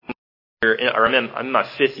I'm in my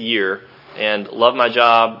 5th year and love my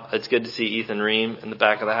job. It's good to see Ethan Ream in the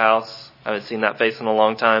back of the house. I haven't seen that face in a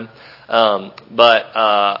long time.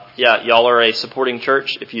 Yeah, y'all are a supporting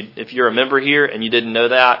church. If you're a member here and you didn't know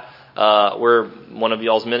that, we're one of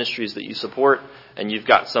y'all's ministries that you support, and you've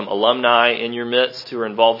got some alumni in your midst who are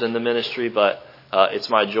involved in the ministry. But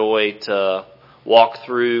it's my joy to walk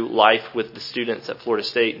through life with the students at Florida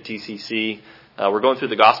State and TCC. We're going through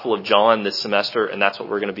the Gospel of John this semester, and that's what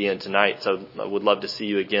we're going to be in tonight. So I would love to see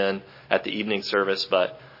you again at the evening service.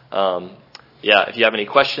 But if you have any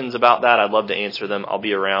questions about that, I'd love to answer them. I'll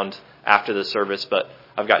be around after the service. But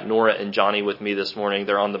I've got Nora and Johnny with me this morning.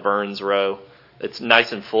 They're on the Burns row. It's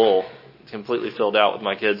nice and full, completely filled out with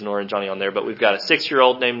my kids, Nora and Johnny, on there. But we've got a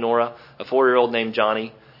 6-year-old named Nora, a 4-year-old named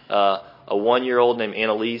Johnny, a 1-year-old named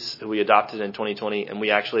Annalise, who we adopted in 2020, and we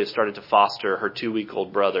actually have started to foster her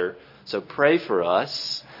 2-week-old brother. So pray for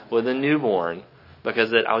us with a newborn,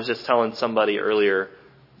 because I was just telling somebody earlier,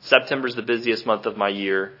 September's the busiest month of my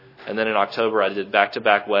year, and then in October I did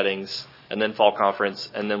back-to-back weddings, and then fall conference,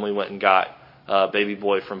 and then we went and got baby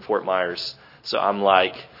boy from Fort Myers. So I'm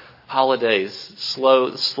like, holidays,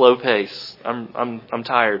 slow pace. I'm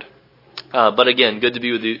tired. But again, good to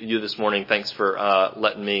be with you this morning. Thanks for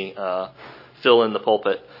letting me fill in the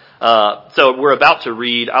pulpit. So we're about to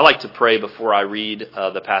read. I like to pray before I read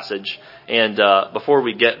the passage. And before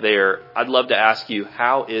we get there, I'd love to ask you,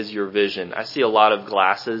 how is your vision? I see a lot of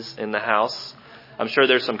glasses in the house. I'm sure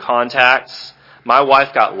there's some contacts. My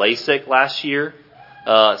wife got LASIK last year,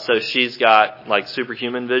 so she's got like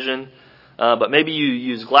superhuman vision. But maybe you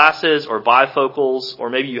use glasses or bifocals,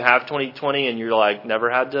 or maybe you have 20/20 and you're like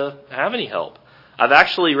never had to have any help. I've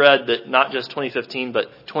actually read that not just 2015,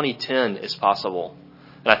 but 2010 is possible.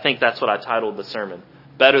 And I think that's what I titled the sermon,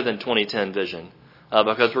 Better Than 2010 Vision,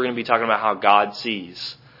 because we're going to be talking about how God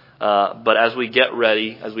sees. But as we get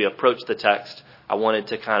ready, as we approach the text, I wanted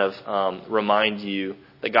to kind of remind you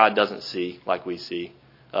that God doesn't see like we see.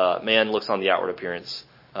 Man looks on the outward appearance.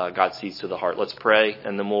 God sees to the heart. Let's pray,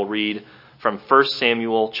 and then we'll read from 1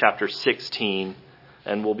 Samuel chapter 16,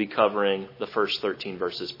 and we'll be covering the first 13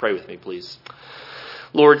 verses. Pray with me, please.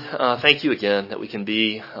 Lord, thank you again that we can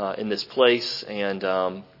be in this place,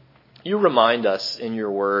 and you remind us in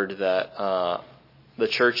your word that the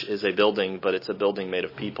church is a building, but it's a building made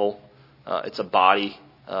of people. It's a body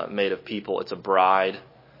made of people. It's a bride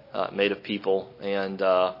made of people, and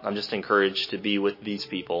I'm just encouraged to be with these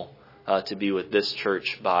people, to be with this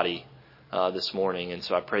church body this morning. And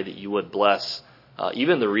so I pray that you would bless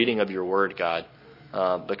even the reading of your word, God,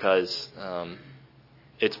 because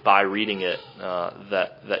it's by reading it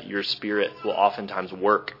that your Spirit will oftentimes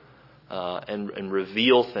work and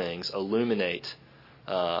reveal things, illuminate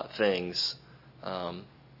things,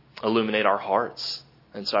 illuminate our hearts.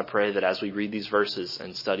 And so I pray that as we read these verses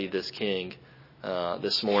and study this King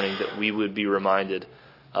this morning, that we would be reminded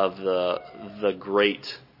of the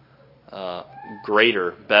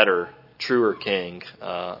greater, better, truer King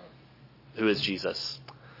who is Jesus.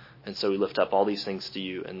 And so we lift up all these things to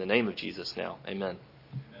you in the name of Jesus now. Amen.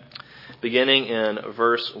 Beginning in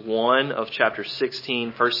verse 1 of chapter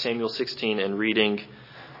 16, 1 Samuel 16, and reading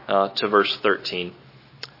to verse 13. It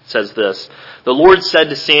says this: The Lord said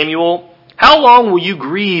to Samuel, "How long will you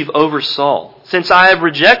grieve over Saul, since I have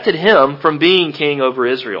rejected him from being king over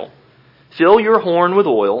Israel? Fill your horn with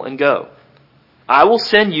oil and go. I will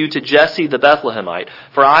send you to Jesse the Bethlehemite,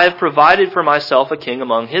 for I have provided for myself a king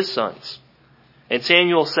among his sons." And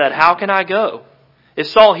Samuel said, "How can I go? If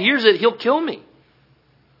Saul hears it, he'll kill me."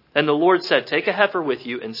 And the Lord said, "Take a heifer with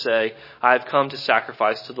you and say, I have come to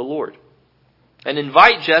sacrifice to the Lord. And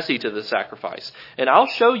invite Jesse to the sacrifice, and I'll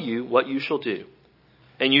show you what you shall do.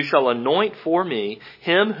 And you shall anoint for me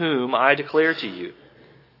him whom I declare to you."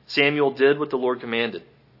 Samuel did what the Lord commanded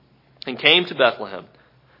and came to Bethlehem.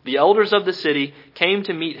 The elders of the city came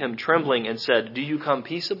to meet him trembling and said, "Do you come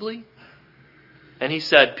peaceably?" And he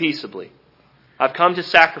said, "Peaceably. I've come to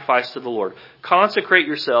sacrifice to the Lord. Consecrate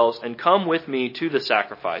yourselves and come with me to the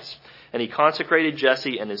sacrifice." And he consecrated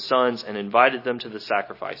Jesse and his sons and invited them to the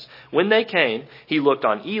sacrifice. When they came, he looked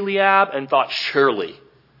on Eliab and thought, "Surely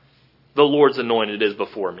the Lord's anointed is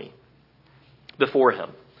before him."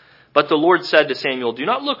 But the Lord said to Samuel, "Do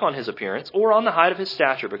not look on his appearance or on the height of his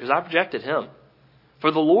stature, because I've rejected him. For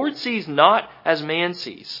the Lord sees not as man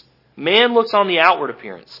sees. Man looks on the outward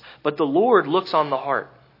appearance, but the Lord looks on the heart."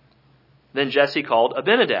 Then Jesse called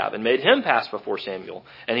Abinadab and made him pass before Samuel.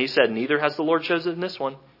 And he said, "Neither has the Lord chosen this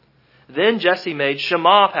one." Then Jesse made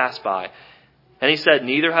Shammah pass by. And he said,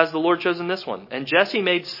 "Neither has the Lord chosen this one." And Jesse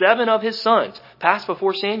made 7 of his sons pass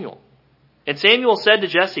before Samuel. And Samuel said to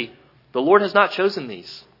Jesse, "The Lord has not chosen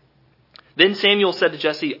these." Then Samuel said to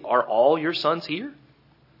Jesse, "Are all your sons here?"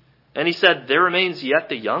 And he said, "There remains yet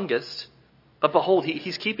the youngest, but behold,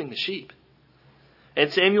 he's keeping the sheep."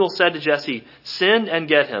 And Samuel said to Jesse, "Send and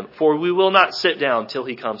get him, for we will not sit down till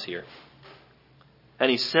he comes here." And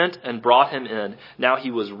he sent and brought him in. Now he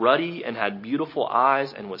was ruddy and had beautiful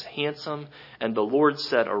eyes and was handsome. And the Lord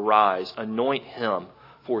said, "Arise, anoint him,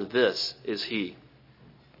 for this is he."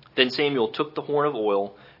 Then Samuel took the horn of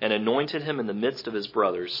oil and anointed him in the midst of his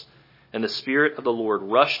brothers. And the Spirit of the Lord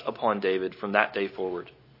rushed upon David from that day forward.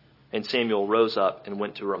 And Samuel rose up and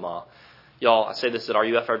went to Ramah. Y'all, I say this at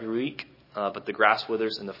RUF every week, but the grass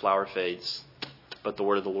withers and the flower fades, but the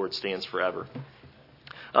word of the Lord stands forever.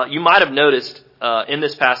 You might have noticed in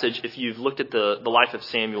this passage, if you've looked at the life of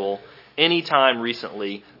Samuel, any time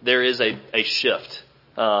recently, there is a shift.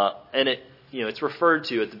 And it's referred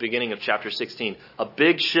to at the beginning of chapter 16. A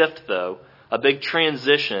big shift, though, a big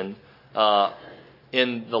transition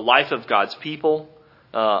in the life of God's people,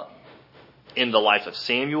 in the life of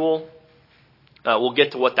Samuel. We'll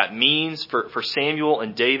get to what that means for Samuel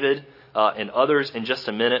and David and others in just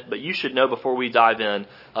a minute. But you should know before we dive in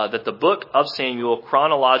that the book of Samuel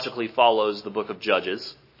chronologically follows the book of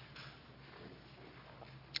Judges.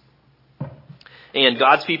 And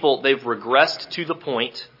God's people, they've regressed to the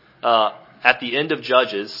point at the end of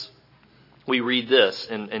Judges. We read this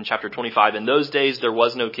in chapter 25. "In those days there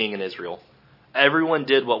was no king in Israel. Everyone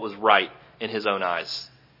did what was right in his own eyes."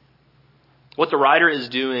 What the writer is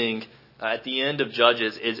doing at the end of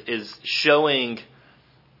Judges is showing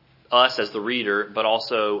us as the reader, but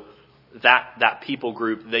also that people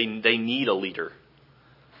group, they need a leader.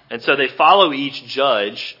 And so they follow each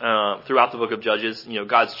judge throughout the book of Judges.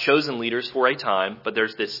 God's chosen leaders for a time, but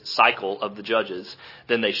there's this cycle of the judges.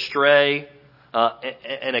 Then they stray,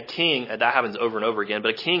 and a king, that happens over and over again,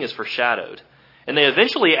 but a king is foreshadowed. And they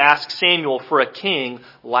eventually ask Samuel for a king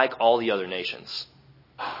like all the other nations.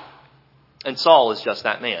 And Saul is just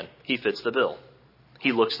that man. He fits the bill.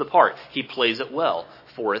 He looks the part. He plays it well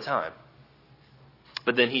for a time.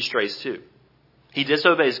 But then he strays too. He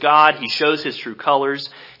disobeys God. He shows his true colors.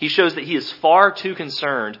 He shows that he is far too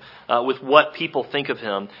concerned with what people think of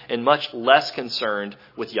him and much less concerned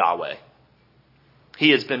with Yahweh. He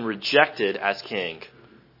has been rejected as king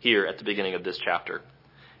here at the beginning of this chapter.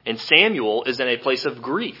 And Samuel is in a place of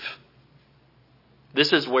grief.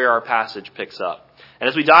 This is where our passage picks up. And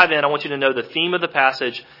as we dive in, I want you to know the theme of the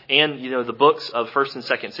passage and, the books of 1st and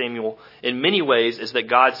 2nd Samuel in many ways is that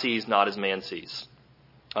God sees not as man sees.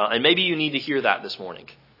 And maybe you need to hear that this morning.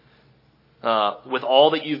 With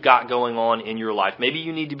all that you've got going on in your life, maybe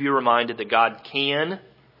you need to be reminded that God can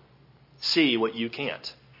see what you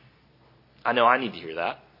can't. I know I need to hear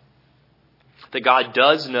that. That God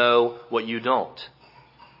does know what you don't.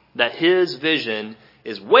 That his vision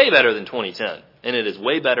is way better than 2010. And it is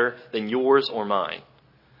way better than yours or mine.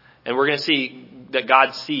 And we're going to see that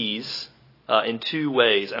God sees in two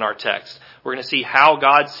ways in our text. We're going to see how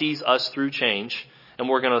God sees us through change. And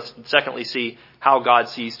we're going to secondly see how God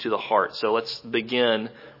sees to the heart. So let's begin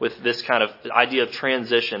with this kind of idea of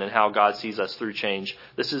transition and how God sees us through change.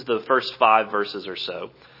 This is the first 5 verses or so.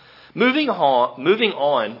 Moving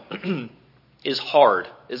on is hard,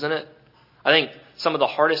 isn't it? I think some of the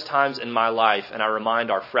hardest times in my life, and I remind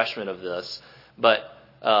our freshmen of this, but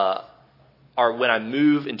are when I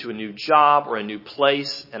move into a new job or a new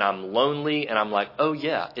place and I'm lonely and I'm like, oh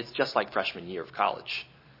yeah, it's just like freshman year of college.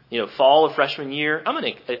 Fall of freshman year, I'm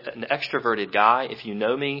an extroverted guy. If you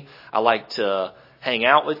know me, I like to hang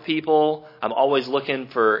out with people. I'm always looking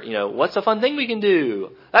for, what's a fun thing we can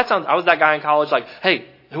do? I was that guy in college like, hey,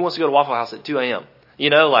 who wants to go to Waffle House at 2 a.m.?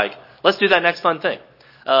 Let's do that next fun thing.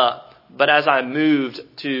 But as I moved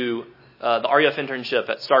to the RUF internship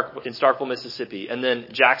in Starkville, Mississippi, and then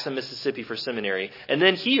Jackson, Mississippi for seminary, and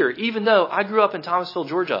then here, even though I grew up in Thomasville,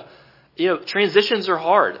 Georgia, transitions are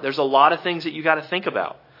hard. There's a lot of things that you got to think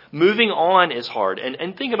about. Moving on is hard.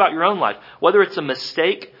 And think about your own life. Whether it's a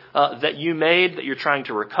mistake that you made that you're trying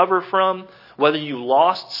to recover from, whether you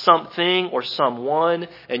lost something or someone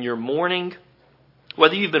and you're mourning,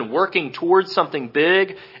 whether you've been working towards something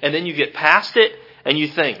big and then you get past it and you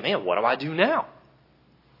think, man, what do I do now?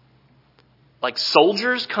 Like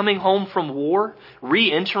soldiers coming home from war,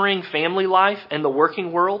 re-entering family life and the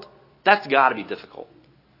working world, that's got to be difficult.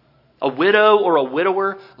 A widow or a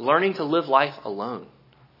widower learning to live life alone.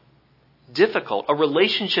 Difficult. A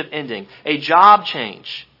relationship ending, a job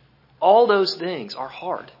change. All those things are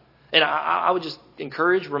hard. And I would just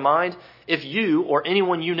remind, if you or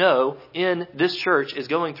anyone you know in this church is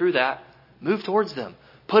going through that, move towards them.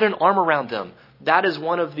 Put an arm around them. That is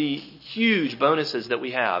one of the huge bonuses that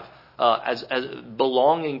we have as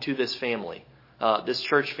belonging to this family. this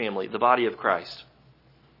church family, the body of Christ.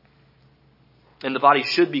 And the body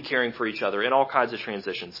should be caring for each other in all kinds of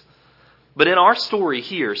transitions. But in our story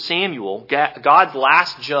here, Samuel, God's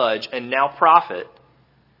last judge and now prophet,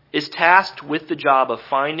 is tasked with the job of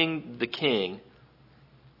finding the king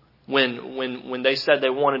when they said they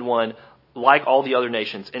wanted one like all the other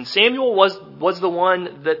nations. And Samuel was the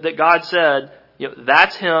one that God said,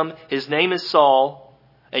 that's him, his name is Saul,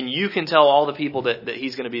 and you can tell all the people that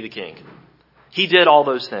he's going to be the king. He did all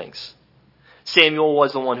those things. Samuel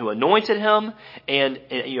was the one who anointed him, and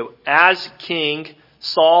as king,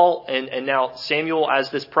 Saul and now Samuel as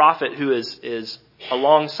this prophet who is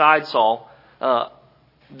alongside Saul,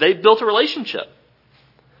 they built a relationship.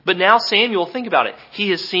 But now Samuel, think about it. He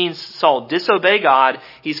has seen Saul disobey God.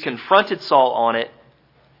 He's confronted Saul on it.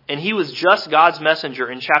 And he was just God's messenger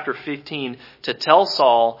in chapter 15 to tell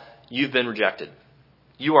Saul, you've been rejected.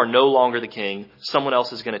 You are no longer the king. Someone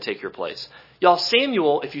else is going to take your place. Y'all,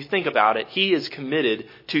 Samuel, if you think about it, he is committed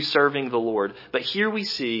to serving the Lord. But here we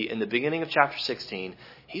see in the beginning of chapter 16,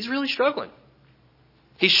 he's really struggling.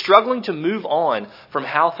 He's struggling to move on from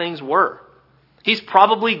how things were. He's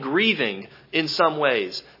probably grieving in some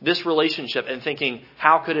ways this relationship and thinking,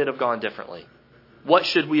 how could it have gone differently? What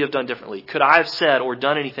should we have done differently? Could I have said or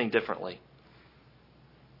done anything differently?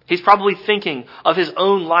 He's probably thinking of his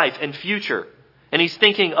own life and future. And he's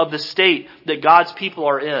thinking of the state that God's people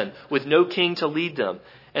are in with no king to lead them.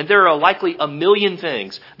 And there are likely a million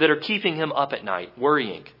things that are keeping him up at night,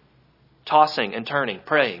 worrying, tossing and turning,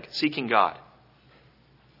 praying, seeking God.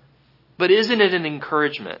 But isn't it an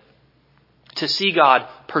encouragement to see God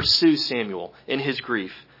pursue Samuel in his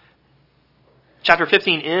grief? Chapter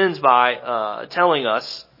 15 ends by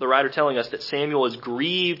the writer telling us that Samuel is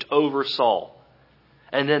grieved over Saul.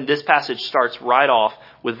 And then this passage starts right off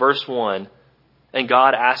with verse 1. And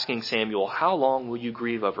God asking Samuel, how long will you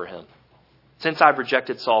grieve over him? Since I've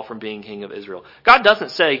rejected Saul from being king of Israel. God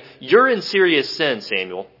doesn't say, you're in serious sin,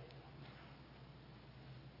 Samuel.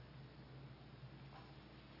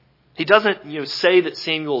 He doesn't say that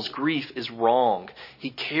Samuel's grief is wrong. He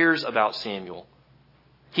cares about Samuel.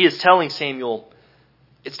 He is telling Samuel,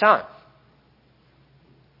 it's time.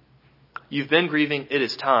 You've been grieving. It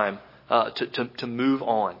is time to move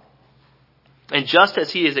on. And just as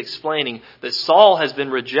he is explaining that Saul has been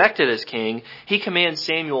rejected as king, he commands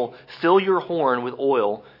Samuel, fill your horn with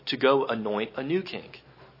oil to go anoint a new king.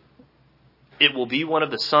 It will be one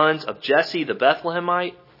of the sons of Jesse the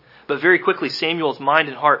Bethlehemite. But very quickly, Samuel's mind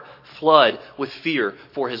and heart flood with fear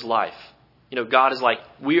for his life. God is like,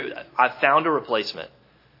 I've found a replacement.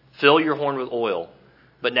 Fill your horn with oil.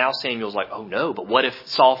 But now Samuel's like, oh no, but what if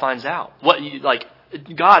Saul finds out?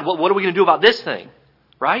 God, what are we going to do about this thing?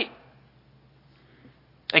 Right?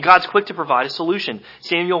 And God's quick to provide a solution.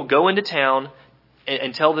 Samuel, go into town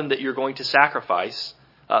and tell them that you're going to sacrifice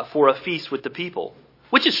for a feast with the people.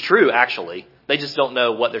 Which is true, actually. They just don't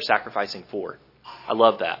know what they're sacrificing for. I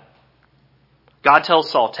love that. God tells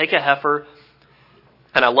Saul, take a heifer.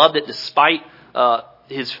 And I love that despite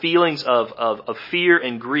his feelings of fear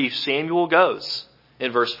and grief, Samuel goes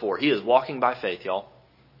in verse 4. He is walking by faith, y'all.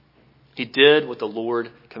 He did what the Lord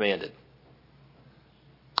commanded.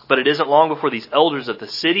 But it isn't long before these elders of the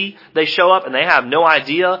city, they show up and they have no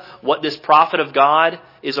idea what this prophet of God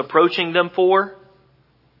is approaching them for.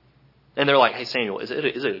 And they're like, hey, Samuel, is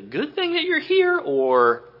it a good thing that you're here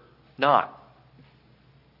or not?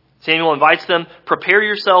 Samuel invites them, prepare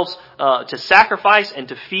yourselves to sacrifice and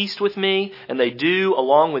to feast with me. And they do,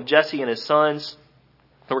 along with Jesse and his sons.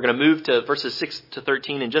 And we're going to move to verses 6 to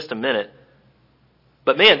 13 in just a minute.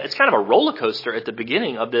 But man, it's kind of a roller coaster at the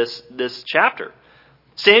beginning of this chapter.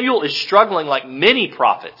 Samuel is struggling like many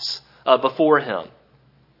prophets before him.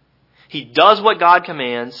 He does what God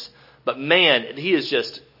commands, but man, he is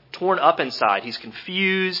just torn up inside. He's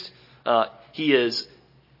confused.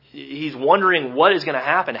 He's wondering what is going to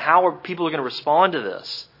happen. How are people going to respond to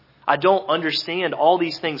this? I don't understand all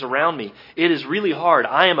these things around me. It is really hard.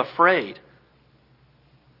 I am afraid.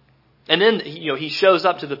 And then, he shows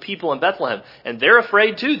up to the people in Bethlehem, and they're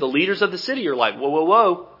afraid too. The leaders of the city are like, whoa, whoa,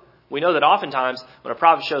 whoa. We know that oftentimes when a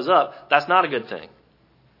prophet shows up, that's not a good thing.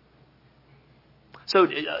 So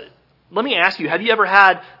let me ask you, have you ever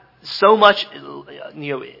had so much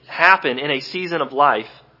happen in a season of life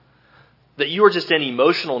that you are just in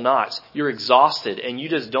emotional knots, you're exhausted, and you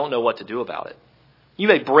just don't know what to do about it? You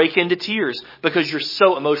may break into tears because you're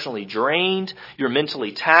so emotionally drained, you're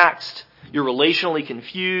mentally taxed, you're relationally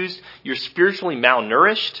confused, you're spiritually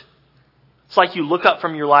malnourished. It's like you look up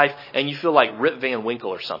from your life and you feel like Rip Van Winkle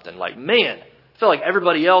or something. Like, man, I feel like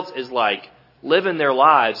everybody else is like living their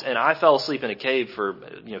lives and I fell asleep in a cave for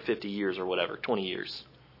 50 years or whatever, 20 years.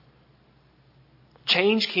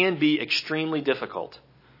 Change can be extremely difficult,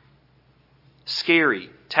 scary,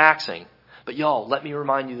 taxing. But y'all, let me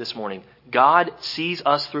remind you this morning, God sees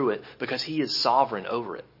us through it because He is sovereign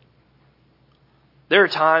over it. There are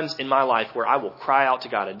times in my life where I will cry out to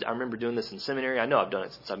God. I remember doing this in seminary. I know I've done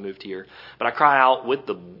it since I moved here. But I cry out with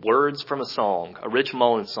the words from a song, a Rich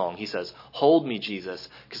Mullins song. He says, "Hold me, Jesus,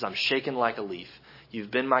 because I'm shaken like a leaf. You've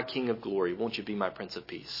been my King of glory. Won't you be my Prince of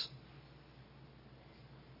Peace?"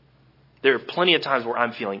 There are plenty of times where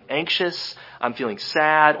I'm feeling anxious, I'm feeling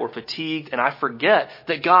sad or fatigued, and I forget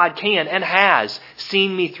that God can and has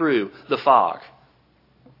seen me through the fog.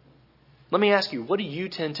 Let me ask you, what do you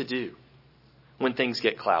tend to do when things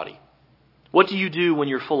get cloudy? What do you do when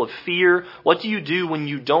you're full of fear? What do you do when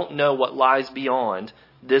you don't know what lies beyond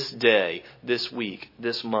this day, this week,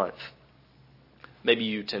 this month? Maybe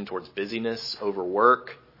you tend towards busyness,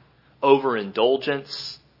 overwork,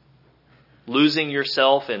 overindulgence, losing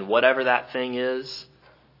yourself in whatever that thing is,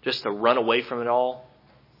 just to run away from it all.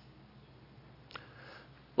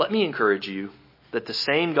 Let me encourage you that the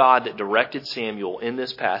same God that directed Samuel in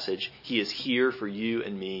this passage, He is here for you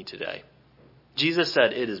and me today. Jesus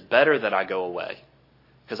said, "It is better that I go away,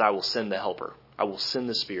 because I will send the Helper. I will send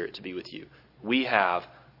the Spirit to be with you." We have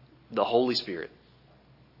the Holy Spirit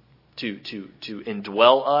to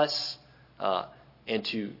indwell us and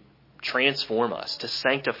to transform us, to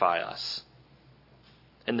sanctify us.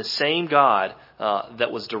 And the same God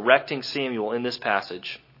that was directing Samuel in this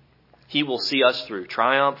passage, He will see us through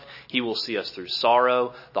triumph. He will see us through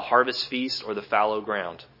sorrow, the harvest feast, or the fallow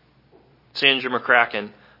ground. Sandra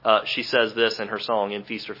McCracken, she says this in her song, "In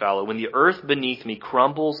Feast or Fallow": "When the earth beneath me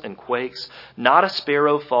crumbles and quakes, not a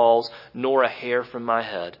sparrow falls, nor a hair from my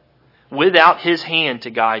head. Without His hand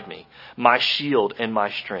to guide me, my shield and my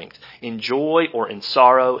strength, in joy or in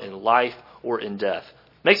sorrow, in life or in death."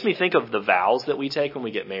 Makes me think of the vows that we take when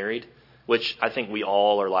we get married, which I think we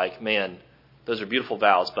all are like, man, those are beautiful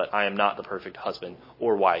vows, but I am not the perfect husband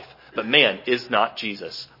or wife. But man, is not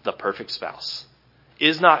Jesus the perfect spouse?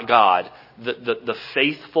 Is not God the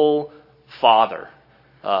faithful Father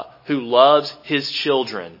who loves His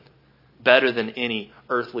children better than any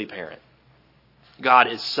earthly parent? God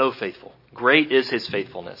is so faithful. Great is His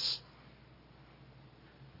faithfulness.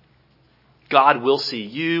 God will see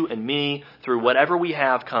you and me through whatever we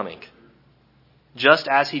have coming, just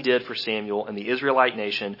as He did for Samuel and the Israelite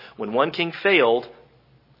nation when one king failed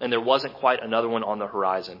and there wasn't quite another one on the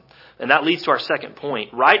horizon. And that leads to our second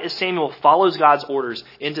point. Right as Samuel follows God's orders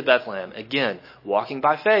into Bethlehem, again, walking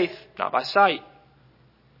by faith, not by sight,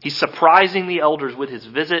 he's surprising the elders with his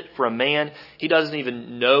visit for a man he doesn't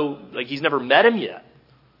even know, like he's never met him yet.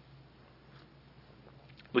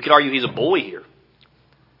 We could argue he's a boy here.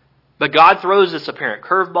 But God throws this apparent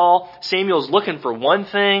curveball. Samuel's looking for one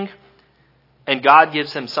thing, and God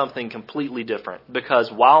gives him something completely different.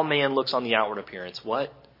 Because while man looks on the outward appearance,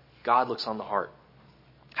 what? God looks on the heart.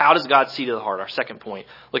 How does God see to the heart? Our second point.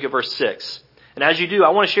 Look at verse 6. And as you do, I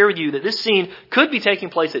want to share with you that this scene could be taking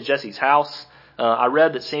place at Jesse's house. I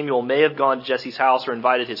read that Samuel may have gone to Jesse's house or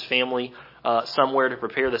invited his family somewhere to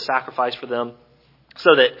prepare the sacrifice for them,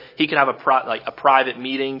 so that he could have a private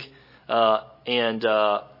meeting and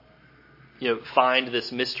find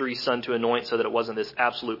this mystery son to anoint, so that it wasn't this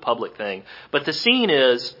absolute public thing. But the scene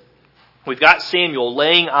is, we've got Samuel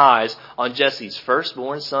laying eyes on Jesse's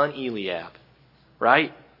firstborn son, Eliab,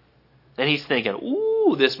 right? And he's thinking,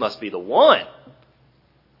 ooh, this must be the one.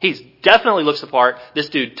 He definitely looks the part. This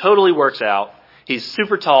dude totally works out. He's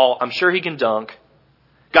super tall. I'm sure he can dunk.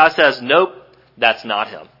 God says, nope, that's not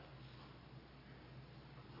him.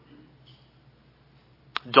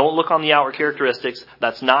 Don't look on the outward characteristics.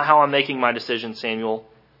 That's not how I'm making my decision, Samuel.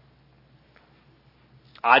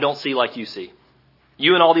 I don't see like you see.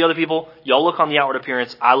 You and all the other people, y'all look on the outward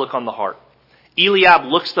appearance. I look on the heart. Eliab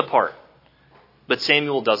looks the part, but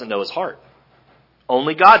Samuel doesn't know his heart.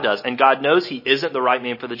 Only God does, and God knows he isn't the right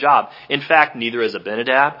man for the job. In fact, neither is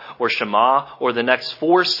Abinadab or Shammah or the next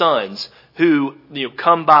 4 sons who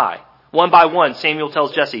come by. One by one, Samuel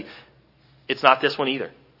tells Jesse, it's not this one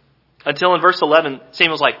either. Until in verse 11,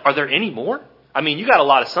 Samuel's like, are there any more? I mean, you got a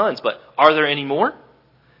lot of sons, but are there any more?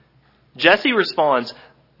 Jesse responds,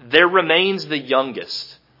 there remains the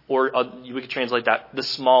youngest, or we could translate that the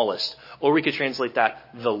smallest, or we could translate that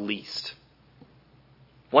the least.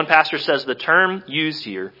 One pastor says the term used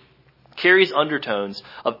here carries undertones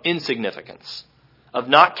of insignificance, of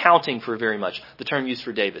not counting for very much. The term used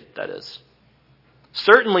for David, that is.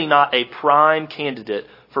 Certainly not a prime candidate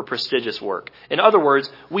for prestigious work. In other words,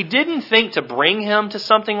 we didn't think to bring him to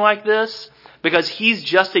something like this because he's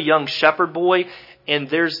just a young shepherd boy and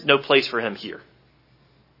there's no place for him here.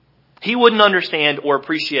 He wouldn't understand or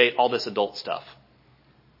appreciate all this adult stuff.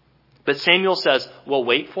 But Samuel says, we'll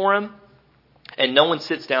wait for him, and no one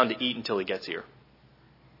sits down to eat until he gets here.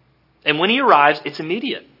 And when he arrives, it's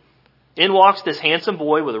immediate. In walks this handsome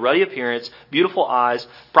boy with a ruddy appearance, beautiful eyes,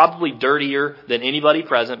 probably dirtier than anybody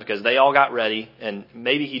present because they all got ready, and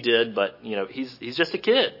maybe he did, but he's just a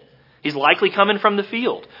kid. He's likely coming from the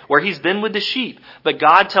field where he's been with the sheep. But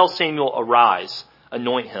God tells Samuel, arise,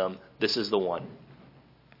 anoint him. This is the one.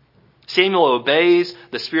 Samuel obeys.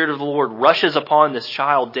 The Spirit of the Lord rushes upon this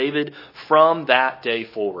child, David, from that day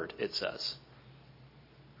forward, it says.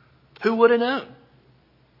 Who would have known?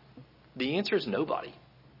 The answer is nobody.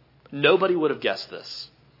 Nobody would have guessed this.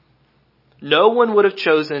 No one would have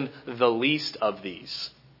chosen the least of these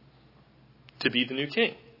to be the new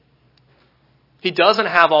king. He doesn't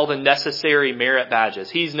have all the necessary merit badges.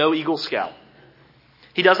 He's no Eagle Scout.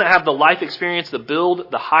 He doesn't have the life experience, the build,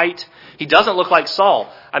 the height. He doesn't look like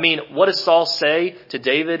Saul. I mean, what does Saul say to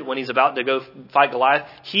David when he's about to go fight Goliath?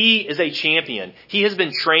 He is a champion. He has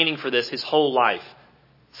been training for this his whole life,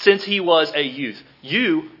 since he was a youth.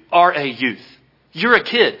 You are a youth. You're a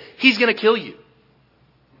kid. He's going to kill you.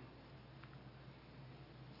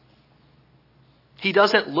 He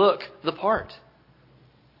doesn't look the part.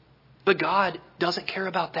 But God doesn't care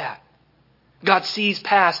about that. God sees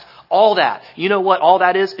past all that. You know what all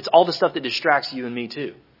that is? It's all the stuff that distracts you and me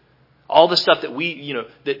too. All the stuff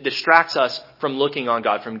that that distracts us from looking on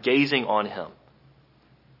God, from gazing on Him.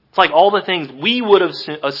 It's like all the things we would have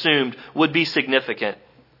assumed would be significant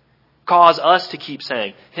cause us to keep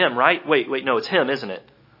saying, Him, right? Wait, no, it's Him, isn't it?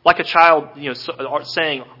 Like a child,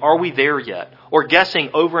 saying, are we there yet? Or guessing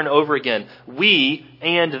over and over again. We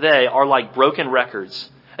and they are like broken records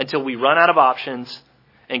until we run out of options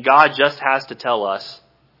and God just has to tell us,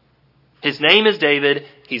 his name is David,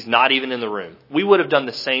 he's not even in the room. We would have done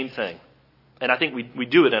the same thing. And I think we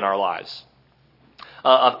do it in our lives.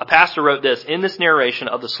 A pastor wrote this, in this narration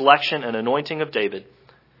of the selection and anointing of David,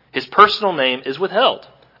 his personal name is withheld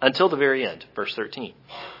until the very end, verse 13,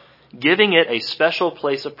 giving it a special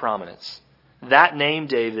place of prominence. That name,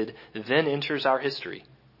 David, then enters our history.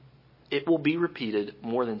 It will be repeated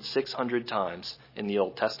more than 600 times in the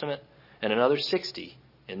Old Testament and another 60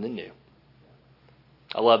 in the New.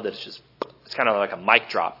 I love that it's kind of like a mic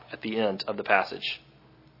drop at the end of the passage.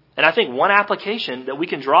 And I think one application that we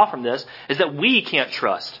can draw from this is that we can't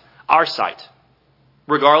trust our sight,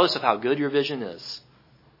 regardless of how good your vision is.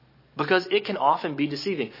 Because it can often be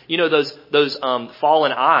deceiving. Those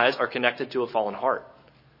fallen eyes are connected to a fallen heart.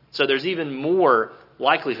 So there's even more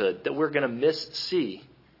likelihood that we're going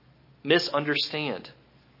to misunderstand.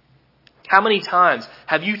 How many times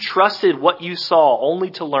have you trusted what you saw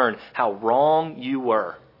only to learn how wrong you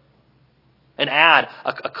were? And add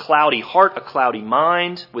a cloudy heart, a cloudy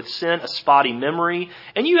mind, with sin, a spotty memory,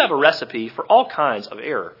 and you have a recipe for all kinds of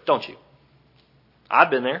error, don't you? I've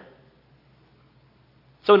been there.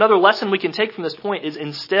 So another lesson we can take from this point is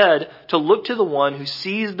instead to look to the one who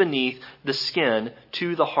sees beneath the skin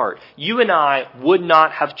to the heart. You and I would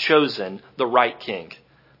not have chosen the right king.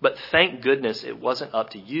 But thank goodness it wasn't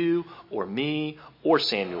up to you or me or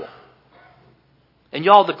Samuel. And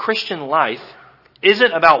y'all, the Christian life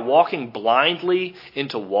isn't about walking blindly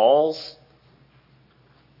into walls.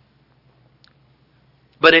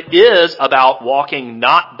 But it is about walking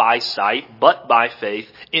not by sight, but by faith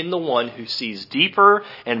in the one who sees deeper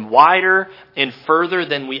and wider and further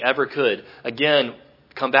than we ever could. Again,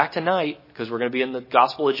 come back tonight because we're going to be in the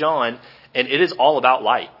Gospel of John, and it is all about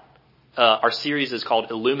light. Our series is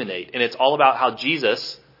called Illuminate, and it's all about how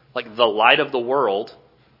Jesus, like the light of the world,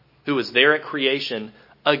 who was there at creation,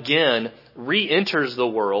 again re-enters the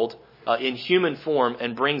world in human form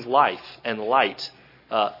and brings life and light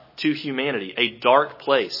to humanity, a dark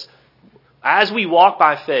place. As we walk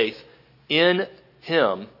by faith in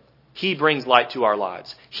Him, He brings light to our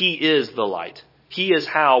lives. He is the light. He is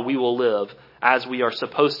how we will live as we are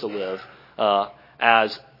supposed to live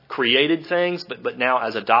as created things, but now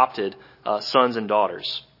as adopted sons and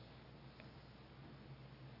daughters.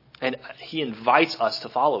 And He invites us to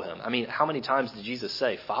follow Him. I mean, how many times did Jesus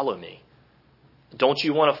say, follow me? Don't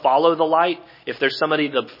you want to follow the light? If there's somebody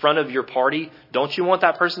at the front of your party, don't you want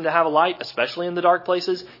that person to have a light, especially in the dark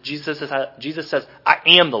places? Jesus says, I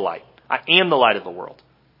am the light. I am the light of the world.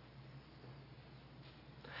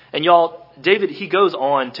 And y'all, David, he goes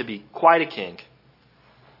on to be quite a king.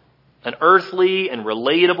 An earthly and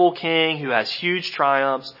relatable king who has huge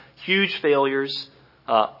triumphs, huge failures.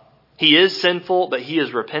 He is sinful, but he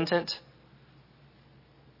is repentant.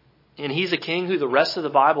 And he's a king who the rest of the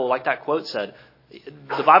Bible, like that quote said,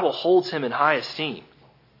 the Bible holds him in high esteem.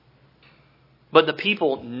 But the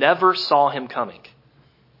people never saw him coming.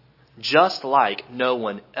 Just like no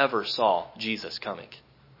one ever saw Jesus coming.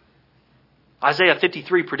 Isaiah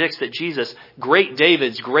 53 predicts that Jesus, great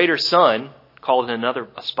David's greater son, called in another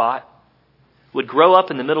spot, would grow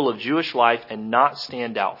up in the middle of Jewish life and not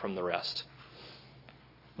stand out from the rest.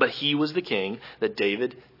 But he was the king that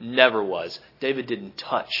David never was. David didn't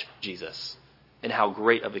touch Jesus and how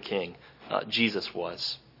great of a king Jesus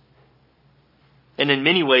was. And in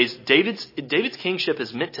many ways, David's kingship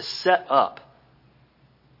is meant to set up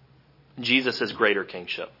Jesus' greater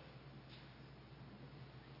kingship.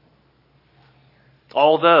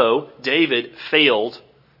 Although David failed,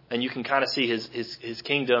 and you can kind of see his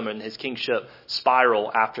kingdom and his kingship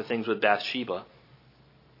spiral after things with Bathsheba.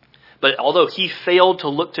 But although he failed to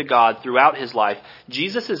look to God throughout his life,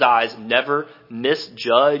 Jesus' eyes never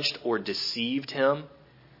misjudged or deceived him.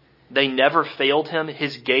 They never failed him.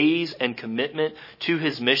 His gaze and commitment to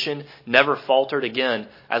his mission never faltered. Again,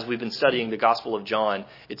 as we've been studying the Gospel of John,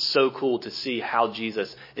 it's so cool to see how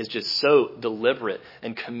Jesus is just so deliberate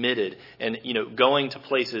and committed, and going to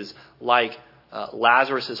places like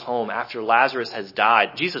Lazarus' home after Lazarus has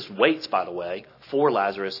died. Jesus waits, by the way, for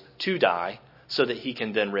Lazarus to die so that he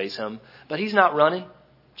can then raise him. But he's not running.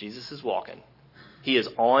 Jesus is walking. He is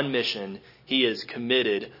on mission. He is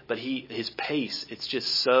committed, but his pace, it's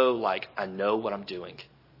just so like, I know what I'm doing.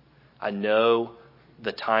 I know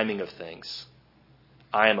the timing of things.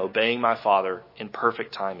 I am obeying my Father in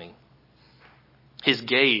perfect timing. His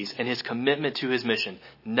gaze and his commitment to his mission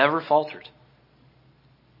never faltered.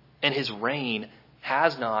 And his reign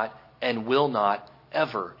has not and will not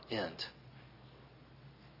ever end.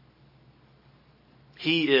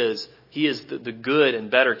 He is the good and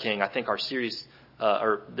better king. I think our series,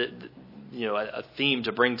 a theme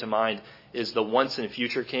to bring to mind is the once and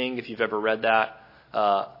future king. If you've ever read that,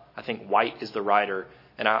 I think White is the writer.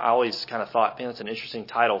 And I always kind of thought, man, that's an interesting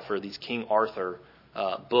title for these King Arthur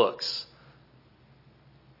books.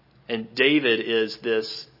 And David is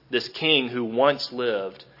this king who once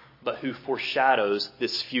lived, but who foreshadows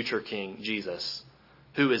this future king, Jesus,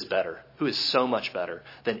 who is better, who is so much better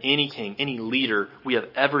than any king, any leader we have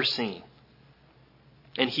ever seen.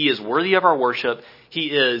 And he is worthy of our worship.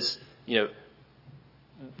 He is, the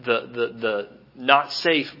not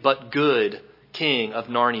safe but good king of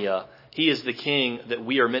Narnia. He is the king that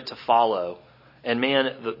we are meant to follow. And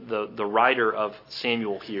man, the writer of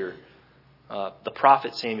Samuel here, the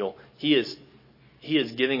prophet Samuel, he is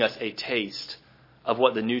giving us a taste of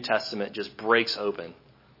what the New Testament just breaks open.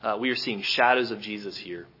 We are seeing shadows of Jesus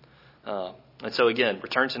here. And so again,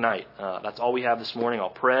 return tonight. That's all we have this morning. I'll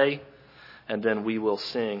pray, and then we will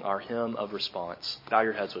sing our hymn of response. Bow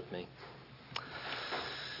your heads with me.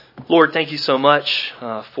 Lord, thank you so much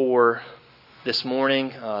for this morning,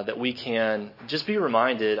 that we can just be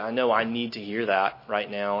reminded. I know I need to hear that right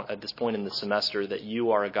now at this point in the semester, that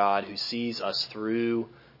you are a God who sees us through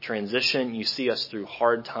transition. You see us through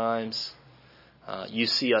hard times. You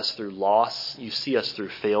see us through loss. You see us through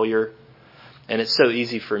failure. And it's so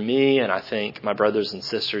easy for me, and I think my brothers and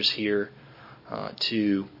sisters here,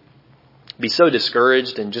 to be so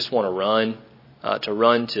discouraged and just want to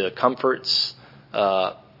run to comforts.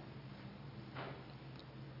 But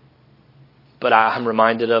I'm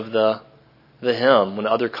reminded of the hymn, when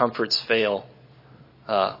other comforts fail,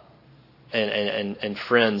 and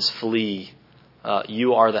friends flee.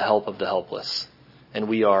 You are the help of the helpless, and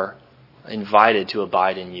we are invited to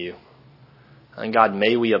abide in you. And God,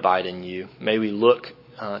 may we abide in you. May we look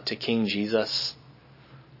to King Jesus,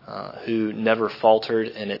 who never faltered,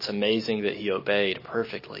 and it's amazing that he obeyed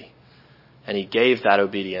perfectly. And he gave that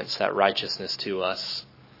obedience, that righteousness to us.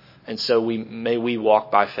 And so may we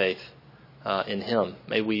walk by faith in him.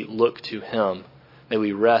 May we look to him. May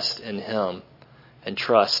we rest in him and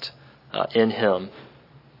trust in him.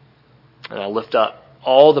 And I lift up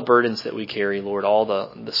all the burdens that we carry, Lord, all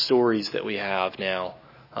the stories that we have now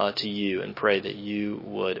to you, and pray that you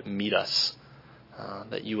would meet us,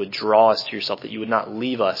 that you would draw us to yourself, that you would not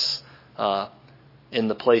leave us in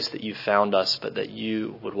the place that you found us, but that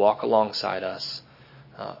you would walk alongside us,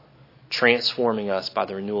 transforming us by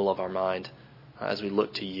the renewal of our mind as we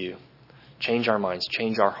look to you. Change our minds,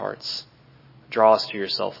 change our hearts. Draw us to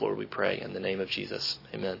yourself, Lord, we pray, in the name of Jesus.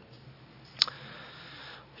 Amen.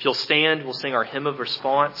 If you'll stand, we'll sing our hymn of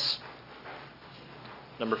response,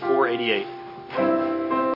 number 488.